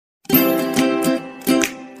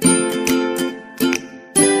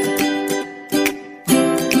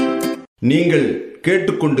நீங்கள்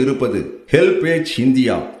கேட்டுக்கொண்டிருப்பது HelpAge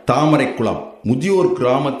India Thamaraikulam முதியோர்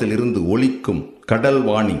கிராமத்தில் இருந்து ஒலிக்கும் கடல்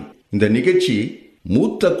வாணி. இந்த நிகழ்ச்சி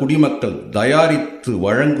மூத்த குடிமக்கள் தயாரித்து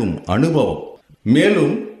வழங்கும் அனுபவம்.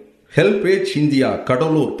 மேலும் ஹெல்பேஜ் இந்தியா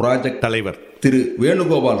கடலூர் ப்ராஜெக்ட் தலைவர் திரு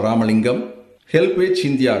வேணுகோபால் ராமலிங்கம், ஹெல்பேஜ்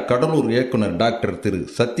இந்தியா கடலூர் இயக்குனர் டாக்டர் திரு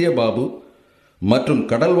சத்யபாபு மற்றும்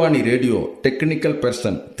கடல்வாணி ரேடியோ டெக்னிக்கல்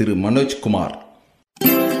பர்சன் திரு மனோஜ்குமார்.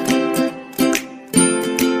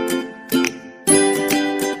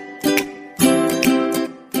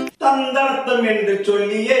 தந்தர்த்தம் என்று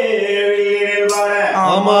சொல்லியே வில்லினில் பாட,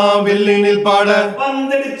 ஆமா வில்லினில் பாட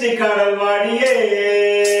வந்துடுச்சு கடல்வாணியே,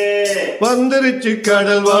 வந்துருச்சு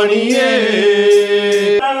கடல்வாணியே.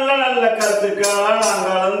 நல்ல நல்ல கருத்துக்களா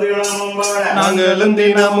நாங்களும் தினமும் பாட, நாங்களும்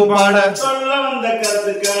தினமும் பாட, சொல்ல வந்த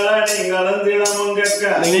கருத்துக்களா நீங்களும் தினமும்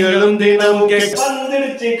கேட்க, நீங்களும் தினமும் கேட்க.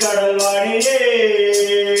 வந்துடுச்சு கடல்வாணியே,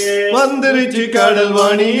 வந்துருச்சு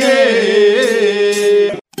கடல்வாணியே.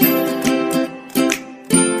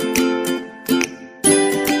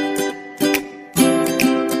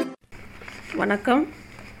 வணக்கம்,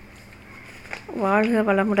 வாழ்க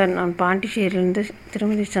வளமுடன். நான் பாண்டிச்சேரியிலேருந்து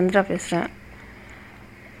திருமதி சந்திரா பேசுகிறேன்.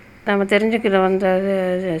 நம்ம தெரிஞ்சுக்கிற வந்த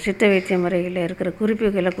சித்த வைத்திய முறையில் இருக்கிற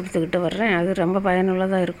குறிப்புகளை கொடுத்துக்கிட்டு வர்றேன். அது ரொம்ப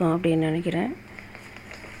பயனுள்ளதாக இருக்கும் அப்படின்னு நினைக்கிறேன்.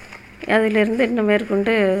 அதிலிருந்து இன்னும்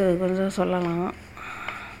மேற்கொண்டு கொஞ்சம் சொல்லலாம்.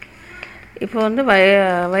 இப்போ வந்து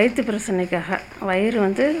வயிற்று பிரச்சனைக்காக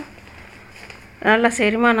வயிறு நல்லா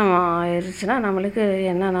செரிமானம் ஆயிடுச்சுன்னா நம்மளுக்கு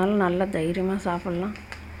என்னன்னாலும் நல்லா தைரியமாக சாப்பிட்லாம்.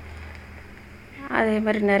 அதே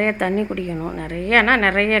மாதிரி நிறைய தண்ணி குடிக்கணும்.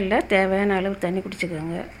 நிறைய இல்லை, தேவையான அளவு தண்ணி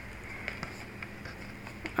குடிச்சிக்கோங்க.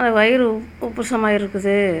 அது வயிறு உப்புசமாக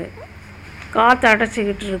இருக்குது, காற்று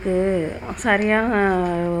அடைச்சிக்கிட்டு இருக்குது, சரியான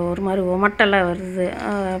ஒரு மாதிரி உமட்டெல்லாம் வருது,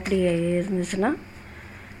 அப்படி இருந்துச்சுன்னா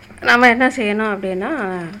நம்ம என்ன செய்யணும் அப்படின்னா,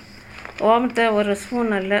 ஓமத்தை ஒரு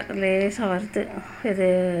ஸ்பூன் நல்ல லேசாக வறுத்து, இது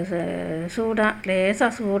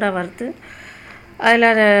லேசாக சூடாக வறுத்து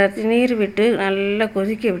அதில் நீர் விட்டு நல்லா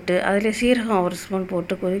கொதிக்க விட்டு, அதில் சீரகம் ஒரு ஸ்பூன்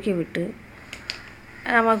போட்டு கொதிக்க விட்டு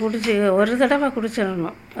நம்ம ஒரு தடவை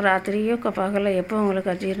குடிச்சிடணும். ராத்திரியோ பகலில் எப்போ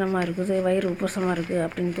உங்களுக்கு அஜீரணமாக இருக்குது, வயிறு உப்புசமாக இருக்குது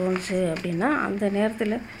அப்படின்னு தோணுச்சு அப்படின்னா அந்த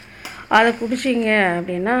நேரத்தில் அதை குடிச்சிங்க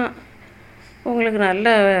அப்படின்னா உங்களுக்கு நல்ல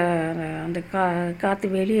அந்த காற்று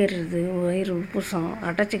வெளியேறுறது, வயிறு உப்புசம்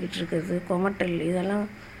அடைச்சிக்கிட்டு இருக்குது, கொமட்டல் இதெல்லாம்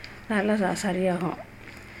நல்லா சரியாகும்.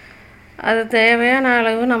 அது தேவையான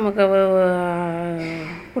அளவு நமக்கு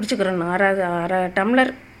குடிச்சுக்கிறணும்.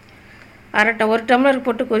 ஒரு டம்ளர்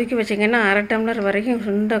போட்டு கொதிக்க வச்சிங்கன்னா அரை டம்ளர் வரைக்கும்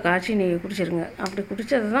சுண்ட காய்ச்சி நீங்கள் குடிச்சிருங்க. அப்படி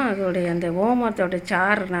குடித்தது தான் அதோடைய அந்த ஓமத்தோடைய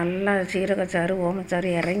சாறு, நல்லா சீரகச்சாறு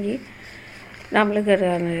ஓமச்சாறு இறங்கி நம்மளுக்கு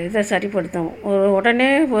அந்த இதை சரிப்படுத்தும். உடனே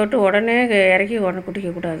போட்டு உடனே இறக்கி உடனே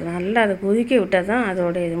குடிக்கக்கூடாது. நல்லா அதை கொதிக்க விட்டால் தான்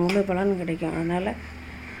அதோடைய முழு பலன் கிடைக்கும். அதனால்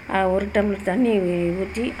ஒரு டம்ளர் தண்ணி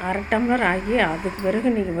ஊற்றி அரை டம்ளர் ஆகி அதுக்கு பிறகு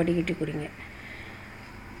நீங்கள் வடிகட்டி குடிங்க.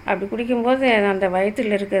 அப்படி குடிக்கும்போது அந்த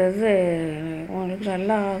வயிற்றில் இருக்கிறது உங்களுக்கு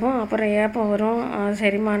நல்லா ஆகும். அப்புறம் ஏப்பம் வரும்,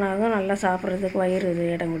 செரிமானம் ஆகும், நல்லா சாப்பிட்றதுக்கு வயிறு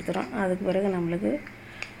இடம் கொடுத்துரும். அதுக்கு பிறகு நம்மளுக்கு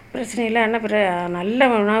பிரச்சனை இல்லை. நல்ல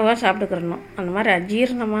உணவாக சாப்பிட்டுக்கிறணும். அந்த மாதிரி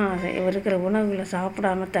அஜீரணமாக இருக்கிற உணவுகளை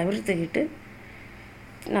சாப்பிடாம தவிர்த்துக்கிட்டு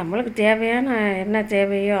நம்மளுக்கு தேவையான என்ன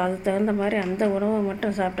தேவையோ அதுக்கு தகுந்த மாதிரி அந்த உணவை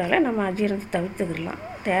மட்டும் சாப்பிட்டாலே நம்ம அஜீரணத்தை தவிர்த்துக்கிடலாம்.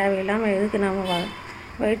 தேவையில்லாமல் எதுக்கு நம்ம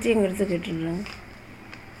வைத்தியம் எடுத்துக்கிட்டு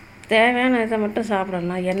தேவையான இதை மட்டும்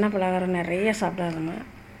சாப்பிடணும். எண்ணெய் பலகாரம் நிறைய சாப்பிடாதோங்க.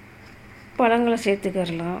 பழங்களை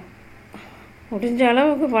சேர்த்துக்கிடலாம். முடிஞ்ச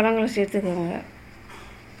அளவுக்கு பழங்களை சேர்த்துக்கோங்க.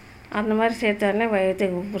 அந்த மாதிரி சேர்த்தாலே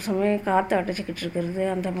வயிற்றுக்கு உப்புசமே காற்று அடைச்சிக்கிட்டு இருக்கிறது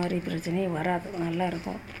அந்த மாதிரி பிரச்சனையும் வராது,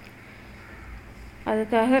 நல்லாயிருக்கும்.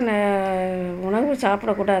 அதுக்காக உணவு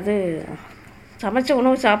சாப்பிடக்கூடாது, சமைச்ச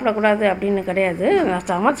உணவு சாப்பிடக்கூடாது அப்படின்னு கிடையாது.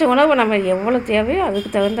 சமைச்ச உணவு நம்ம எவ்வளோ தேவையோ அதுக்கு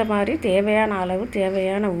தகுந்த மாதிரி தேவையான அளவு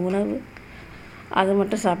தேவையான உணவு அது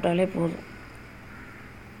மட்டும் சாப்பிட்டாலே போதும்.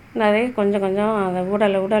 நிறைய கொஞ்சம் அதை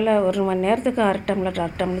உடலை 1 மணி நேரத்துக்கு அரை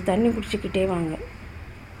டம்ளர் தண்ணி குடிச்சிக்கிட்டே வாங்க.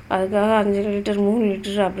 அதுக்காக 5 லிட்டர் 3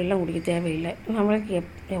 லிட்டர் அப்படிலாம் குடிக்க தேவையில்லை. நம்மளுக்கு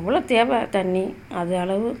எவ்வளோ தேவை தண்ணி அது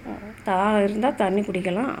அளவு இருந்தால் தண்ணி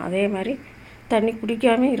குடிக்கலாம். அதே மாதிரி தண்ணி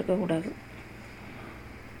குடிக்காமல் இருக்கக்கூடாது.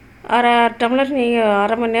 அரை டம்ளர் நீங்கள்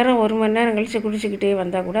அரை மணி நேரம் 1 மணி நேரம் கழித்து குடிச்சிக்கிட்டே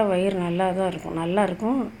வந்தால் கூட வயிறு நல்லா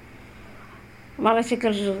இருக்கும்.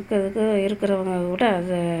 மலச்சிக்கல் இருக்கிறவங்க கூட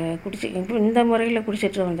அதை இப்போ இந்த முறையில்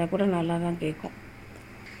குடிச்சிட்டு வந்தால் கூட நல்லா தான் கேட்கும்.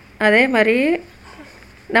 அதே மாதிரி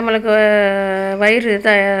நம்மளுக்கு வயிறு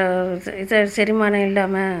செரிமானம்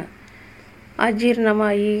இல்லாமல்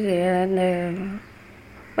அஜீரணமாகி அந்த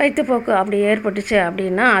வயிற்றுப்போக்கு அப்படி ஏற்பட்டுச்சு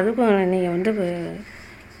அப்படின்னா அதுக்கும் நீங்கள்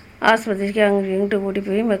ஆஸ்பத்திரிக்கு இங்கிட்டு கூட்டி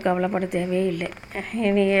போய் கவலைப்பட தேவையே இல்லை.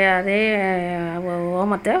 நீங்கள் அதே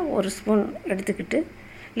ஓமத்தை 1 ஸ்பூன் எடுத்துக்கிட்டு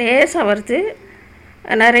லேசாக வறுத்து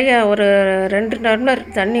நிறைய ஒரு 2 டம்ளர்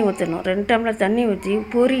தண்ணி ஊற்றணும். 2 டம்ளர் தண்ணி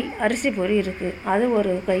ஊற்றி அரிசி பொரி இருக்குது, அது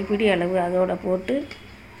ஒரு கைப்பிடி அளவு அதோட போட்டு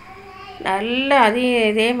நல்லா அதையும்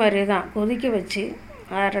இதே மாதிரி தான் கொதிக்க வச்சு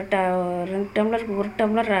 2 டம்ளருக்கு 1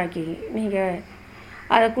 டம்ளர் ஆக்கி நீங்கள்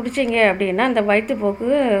அதை குடிச்சிங்க அப்படின்னா அந்த வயிற்றுப்போக்கு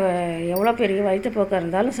எவ்வளோ பெரிய வயிற்றுப்போக்காக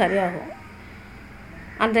இருந்தாலும் சரியாகும்.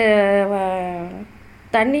 அந்த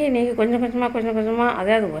தண்ணியை நீங்கள் கொஞ்சம் கொஞ்சமாக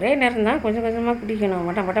அதாவது ஒரே நேரம் தான் கொஞ்சம் கொஞ்சமாக குடிக்கணும்.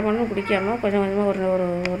 மட்டன்னு குடிக்காமல் கொஞ்சம் கொஞ்சமாக ஒரு ஒரு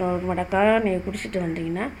ஒரு ஒரு மடக்காக நீங்கள் குடிச்சிட்டு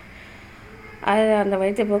வந்தீங்கன்னா அது அந்த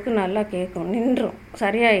வயிற்றுப்போக்கு நல்லா கேட்கும், நின்றும்,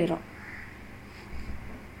 சரியாயிடும்.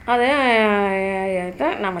 அதை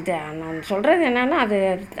தான் நான் சொல்கிறது என்னென்னா, அது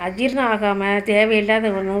அஜீரணம் ஆகாமல் தேவையில்லாத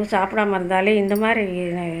உணவு சாப்பிடாமல் இருந்தாலே இந்த மாதிரி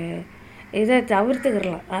இதை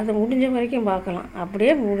தவிர்த்துக்கிடலாம். அது முடிஞ்ச வரைக்கும் பார்க்கலாம்.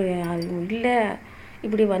 அப்படியே அது இல்லை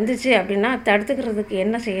இப்படி வந்துச்சு அப்படின்னா தடுத்துக்கிறதுக்கு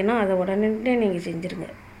என்ன செய்யணும், அதை உடனே நீங்கள் செஞ்சுருங்க.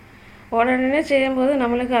 உடனே செய்யும்போது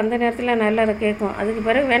நம்மளுக்கு அந்த நேரத்தில் நல்லதை கேட்கும். அதுக்கு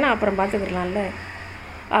பிறகு வேணால் அப்புறம் பார்த்துக்கிடலாம்ல.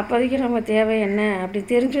 அப்போதைக்கு நம்ம தேவை என்ன அப்படி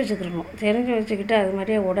தெரிஞ்சு வச்சுக்கிட்டு அது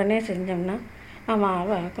மாதிரியே உடனே செஞ்சோம்னா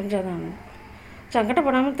கொஞ்சம் தான்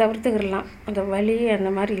சங்கடப்படாமல் தவிர்த்துக்கிடலாம். அந்த வலி அந்த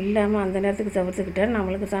மாதிரி இல்லாமல் அந்த நேரத்துக்கு தவிர்த்துக்கிட்டால்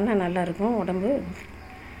நம்மளுக்கு தானே நல்லாயிருக்கும் உடம்பு.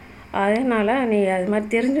 அதனால் நீங்கள் அது மாதிரி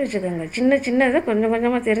தெரிஞ்சு வச்சுக்கோங்க. சின்னதை கொஞ்சம்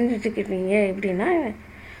கொஞ்சமாக தெரிஞ்சு வச்சுக்கிட்டீங்க எப்படின்னா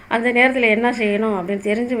அந்த நேரத்தில் என்ன செய்யணும் அப்படின்னு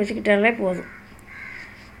தெரிஞ்சு வச்சுக்கிட்டாலே போதும்.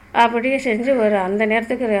 அப்படியே செஞ்சு அந்த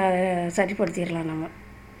நேரத்துக்கு சரிப்படுத்திடலாம். நம்ம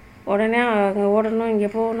உடனே அங்கே ஓடணும், இங்கே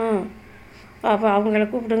போகணும், அப்போ அவங்கள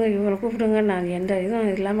கூப்பிடுங்க இவங்களை கூப்பிடுங்க, நான் எந்த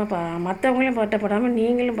இதுவும் இல்லாமல் மற்றவங்களையும் பட்டப்படாமல்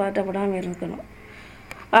நீங்களும் பட்டப்படாமல் இருக்கணும்.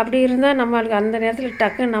 அப்படி இருந்தால் நம்மளுக்கு அந்த நேரத்தில்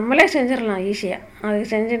டக்குன்னு நம்மளே செஞ்சிடலாம் ஈஸியாக. அது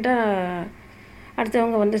செஞ்சுட்டா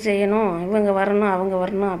அடுத்தவங்க வந்து செய்யணும், இவங்க வரணும் அவங்க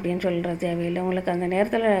வரணும் அப்படின்னு சொல்கிற தேவையில்லை. உங்களுக்கு அந்த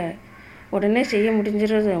நேரத்தில் உடனே செய்ய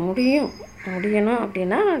முடியணும்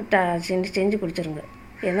அப்படின்னா செஞ்சு கொடுத்துருங்க.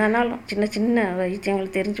 என்னன்னாலும் சின்ன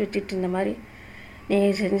விஷயங்கள் தெரிஞ்சு வச்சுட்டு இந்த மாதிரி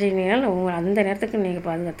நீங்கள் செஞ்சீங்கன்னாலும் அந்த நேரத்துக்கு நீங்கள்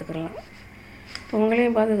பாதுகாத்துக்கலாம்.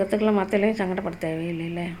 உங்களையும் பாதுகாத்துக்கலாம், மற்றளையும் சங்கடப்பட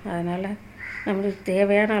தேவையில்லை. அதனால் நம்மளுக்கு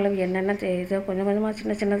தேவையான அளவு என்னென்ன இதோ கொஞ்சம்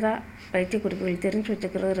கொஞ்சமாக சின்னதாக வைத்திய குறிப்புகள் தெரிஞ்சு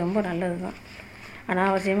வச்சுக்கிறது ரொம்ப நல்லது தான்.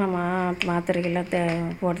 அனாவசியமாக மாத்திரைகள்லாம்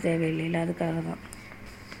போட தேவையில்லை. அதுக்காக தான்.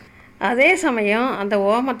 அதே சமயம் அந்த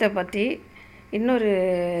ஓமத்தை பற்றி இன்னொரு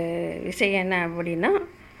விஷயம் என்ன அப்படின்னா,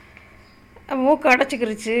 மூக்கு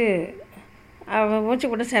அடைச்சிக்கிருச்சு, மூச்சு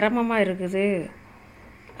கூட சிரமமாக இருக்குது,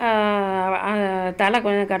 தலை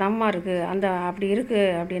கொஞ்சம் கனமாக இருக்குது, அப்படி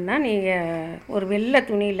இருக்குது அப்படின்னா நீங்கள் ஒரு வெள்ளை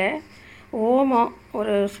துணியில் ஓமம்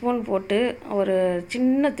ஒரு ஸ்பூன் போட்டு ஒரு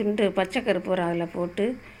சின்ன துண்டு பச்சை கருப்பூரம் அதில் போட்டு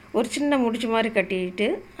ஒரு சின்ன முடிச்சு மாதிரி கட்டிக்கிட்டு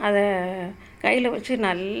அதை கையில் வச்சு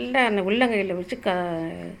நல்லா அந்த உள்ளங்கையில் வச்சு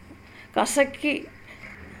கசக்கி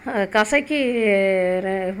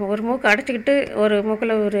ஒரு மூக்கு அடைச்சிக்கிட்டு ஒரு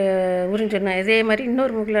மூக்கில் உறிஞ்சிடணும். இதே மாதிரி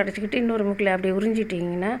இன்னொரு மூக்கில் அடைச்சிக்கிட்டு இன்னொரு மூக்கில் அப்படி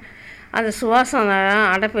உறிஞ்சிட்டிங்கன்னா அந்த சுவாசம்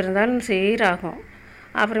அடைப்பு இருந்தாலும் சீராகும்.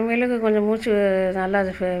 அப்புறமேலுக்கு கொஞ்சம் மூச்சு நல்லா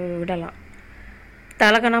அது விடலாம்.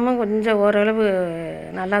 தலைக்கணமும் கொஞ்சம் ஓரளவு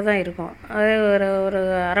நல்லா தான் இருக்கும். அது ஒரு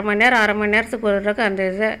அரை மணி நேரத்துக்கு ஒரு தடவை அந்த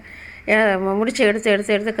இதை முடிச்சு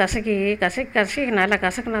எடுத்து கசக்கி நல்லா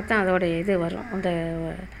கசக்கினா தான் அதோடைய இது வரும், அந்த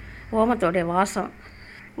ஓமத்தோடைய வாசம்.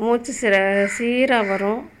 மூச்சு சீராக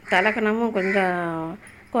வரும், தலைக்கணமும் கொஞ்சம்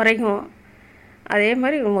குறையும். அதே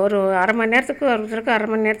மாதிரி ஒரு அரை மணி நேரத்துக்கு ஒரு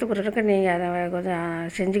தடவை நீங்கள் அதை கொஞ்சம்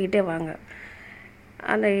செஞ்சுக்கிட்டே வாங்க.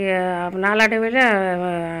 அந்த நாளடைவில்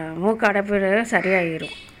மூக்கு அடைப்பு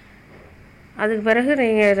சரியாகிடும். அதுக்கு பிறகு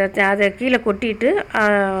நீங்கள் அதை கீழே கொட்டிட்டு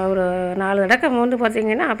ஒரு 4 தடவை மோந்து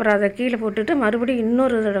பார்த்தீங்கன்னா அப்புறம் அதை கீழே போட்டுட்டு மறுபடியும்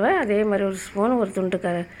இன்னொரு தடவை அதே மாதிரி ஒரு ஸ்பூன் ஒரு துண்டு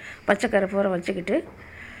பச்சை கருப்பூரம் வச்சுக்கிட்டு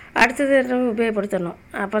அடுத்தது உபயோகப்படுத்தணும்.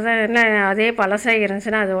 அப்போ தான் என்ன அதே பழசாக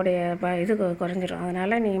இருந்துச்சுன்னா அதோடைய இது குறைஞ்சிரும்.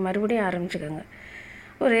 அதனால் நீங்கள் மறுபடியும் ஆரம்பிச்சுக்கோங்க.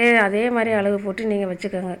 அதே மாதிரி அளவு போட்டு நீங்கள்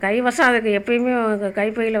வச்சுக்கோங்க. கைவசம் அதுக்கு எப்பயுமே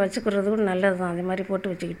கைப்பையில் வச்சுக்கிறதுக்கும் நல்லது தான். அதே மாதிரி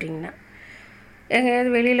போட்டு வச்சுக்கிட்டிங்கன்னா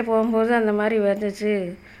எங்கேயாவது வெளியில் போகும்போது அந்த மாதிரி வந்துச்சு,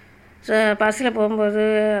 பஸ்ஸில் போகும்போது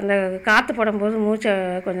அந்த காற்று படும்போது மூச்சை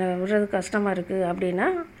கொஞ்சம் விடுறது கஷ்டமாக இருக்குது அப்படின்னா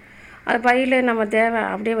அது பையில் நம்ம தேவை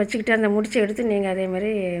அப்படியே வச்சுக்கிட்டு அந்த முடிச்சை எடுத்து நீங்கள் அதே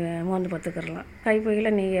மாதிரி மோந்து பார்த்துக்கிறலாம்.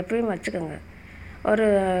 கைப்பையில் நீங்கள் எப்பயும் வச்சுக்கோங்க. ஒரு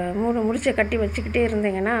 3 முடிச்சை கட்டி வச்சுக்கிட்டே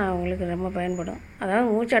இருந்தீங்கன்னா உங்களுக்கு ரொம்ப பயன்படும். அதாவது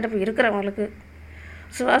மூச்சு அடைப்பு இருக்கிறவங்களுக்கு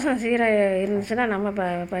சுவாசம் சீராக இருந்துச்சுன்னா நம்ம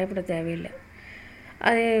பயப்பட தேவையில்லை.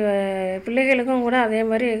 அது பிள்ளைகளுக்கும் கூட அதே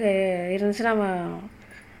மாதிரி இருந்துச்சுன்னா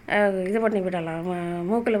இது பண்ணி விடலாம்,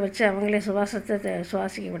 மூக்கில் வச்சு அவங்களே சுவாசத்தை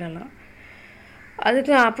சுவாசிக்க விடலாம்.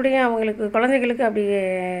 அதுக்கு அப்படியே அவங்களுக்கு குழந்தைகளுக்கு அப்படி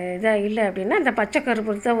இதாக இல்லை அப்படின்னா அந்த பச்சை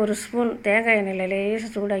கருப்பூரத்தை ஒரு ஸ்பூன் தேங்காய் எண்ணெயில்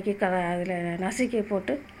லேசாக சூடாக்கி அதில் நசுக்கி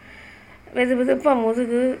போட்டு வெதுப்பாக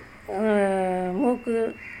முதுகு, மூக்கு,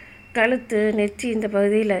 கழுத்து, நெற்றி இந்த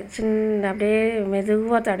பகுதியில் சின்ன அப்படியே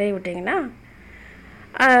மெதுவாக தடவி விட்டிங்கன்னா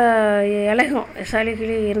இலகும். சளி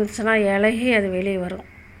கிளி இருந்துச்சுன்னா இலகி அது வெளியே வரும்.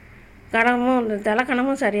 கணமும் இந்த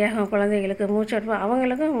தலைக்கணமும் சரியாகும். குழந்தைகளுக்கு மூச்செடுப்பு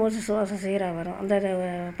அவங்களுக்கும் மூச்சு சுவாசம் சீராக வரும். அந்த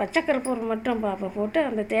பச்சைக்கருப்பூர் மட்டும் போட்டு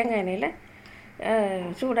அந்த தேங்காய் எண்ணெயில்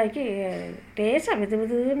சூடாக்கி லேசாக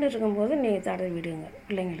வெதுன்னு இருக்கும்போது நீங்கள் தடவி விடுங்க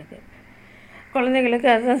பிள்ளைங்களுக்கு. குழந்தைங்களுக்கு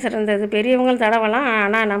அதுதான் சிறந்தது. பெரியவங்களும் தடவலாம்,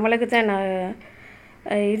 ஆனால் நம்மளுக்கு தான்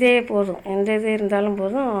இதே போதும். எந்த இது இருந்தாலும்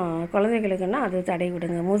போதும். குழந்தைகளுக்குன்னா அது தடவி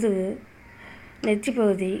விடுங்க. முதுகு, நெற்றி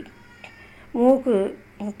பகுதி, மூக்கு,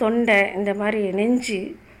 தொண்டை, இந்த மாதிரி நெஞ்சு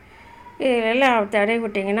இதெல்லாம் தடவி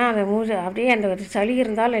விட்டிங்கன்னா அந்த மூச்சு அப்படியே அந்த ஒரு சளி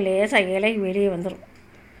இருந்தாலும் லேசாக இலை வெளியே வந்துடும்.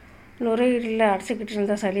 நுரையீரலில் அடைச்சிக்கிட்டு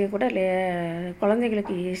இருந்த சளி கூட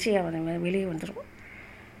குழந்தைங்களுக்கு ஈஸியாக வெளியே வந்துடும்.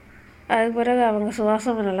 அதுக்கு பிறகு அவங்க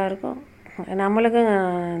சுவாசம் நல்லாயிருக்கும், நம்மளுக்கும்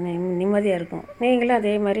நிம்மதியாக இருக்கும். நீங்களும்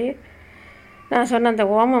அதே மாதிரி நான் சொன்ன அந்த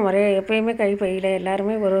ஓம முறையை எப்போயுமே கைப்பையில்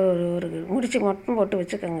எல்லாருமே ஒரு ஒரு முடிச்சு மட்டும் போட்டு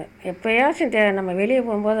வச்சுக்கோங்க. எப்போயாச்சும் நம்ம வெளியே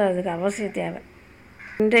போகும்போது அதுக்கு அவசியம் தேவை.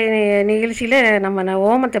 இன்றைய நிகழ்ச்சியில் நம்ம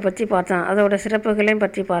ஓமத்தை பற்றி பார்த்தோம், அதோட சிறப்புகளையும்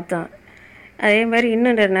பற்றி பார்த்தோம். அதே மாதிரி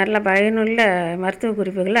இன்னும் நல்ல பயனுள்ள மருத்துவ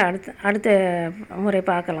குறிப்புகளை அடுத்த முறை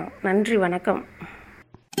பார்க்கலாம். நன்றி, வணக்கம்.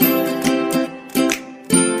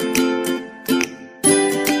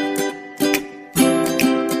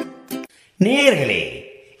 நேயர்களே,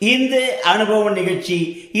 இந்த அனுபவ நிகழ்ச்சி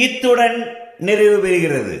இத்துடன் நிறைவு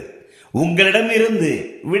பெறுகிறது. உங்களிடமிருந்து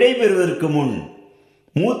விடைபெறுவதற்கு முன்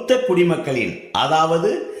மூத்த குடிமக்களின், அதாவது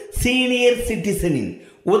சீனியர் சிட்டிசனின்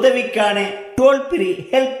உதவிக்கான டோல் ஃப்ரீ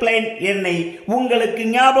ஹெல்ப்லைன் எண்ணை உங்களுக்கு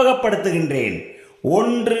ஞாபகப்படுத்துகின்றேன்.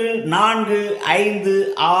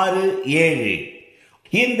 145667.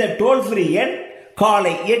 இந்த டோல் ஃப்ரீ எண்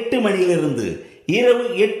காலை 8 மணியிலிருந்து இரவு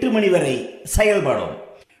 8 மணி வரை செயல்படும்.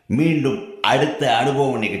 மீண்டும் அடுத்த அனுபவ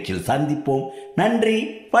நிகழ்ச்சியில் சந்திப்போம். நன்றி,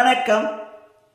 வணக்கம்.